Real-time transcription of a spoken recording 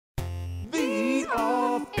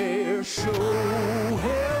the show.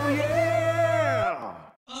 Hell yeah!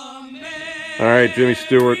 All right, Jimmy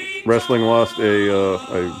Stewart. Wrestling lost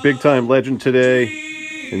a big-time legend today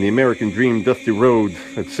in the American Dream, Dusty Rhodes,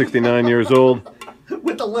 at 69 years old.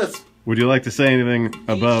 With the lisp. Would you like to say anything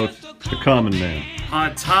about the common man?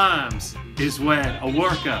 Hard times is when a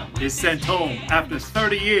worker is sent home after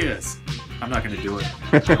 30 years. I'm not going to do it.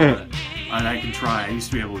 And I can try. I used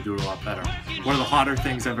to be able to do it a lot better. One of the hotter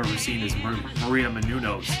things I've ever seen is Maria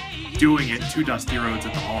Menounos doing it to Dusty Rhodes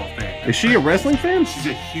at the Hall of Fame. Is she a wrestling fan? She's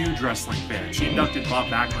a huge wrestling fan. She inducted Bob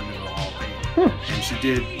Backlund into the Hall of Fame. And she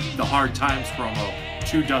did the Hard Times promo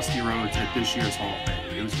to Dusty Rhodes at this year's Hall of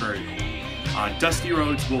Fame. It was very cool. Dusty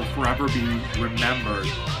Rhodes will forever be remembered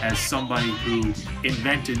as somebody who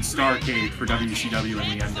invented Starrcade for WCW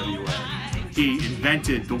and the NWA. He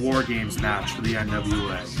invented the War Games match for the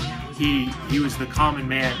NWA. He was the common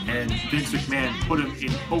man, and Vince McMahon put him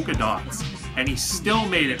in polka dots, and he still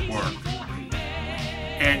made it work.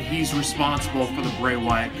 And he's responsible for the Bray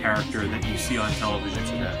Wyatt character that you see on television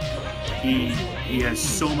today. He has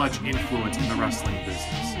so much influence in the wrestling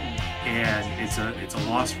business, and it's a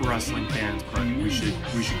loss for wrestling fans. But we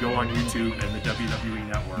should go on YouTube and the WWE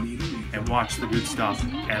Network and watch the good stuff,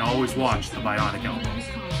 and always watch the Bionic Elbow.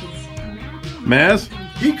 Maz?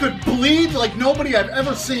 He could bleed like nobody I've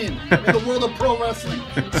ever seen in the world of pro wrestling.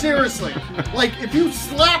 Seriously. Like, if you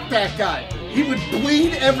slapped that guy, he would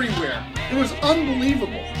bleed everywhere. It was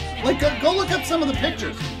unbelievable. Like, go look up some of the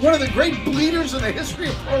pictures. One of the great bleeders in the history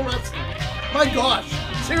of pro wrestling. My gosh.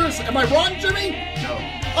 Seriously. Am I wrong, Jimmy? No.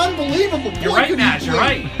 Unbelievable. You're right, Nash. You're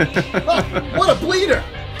right. Oh, what a bleeder.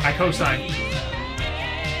 I co-sign.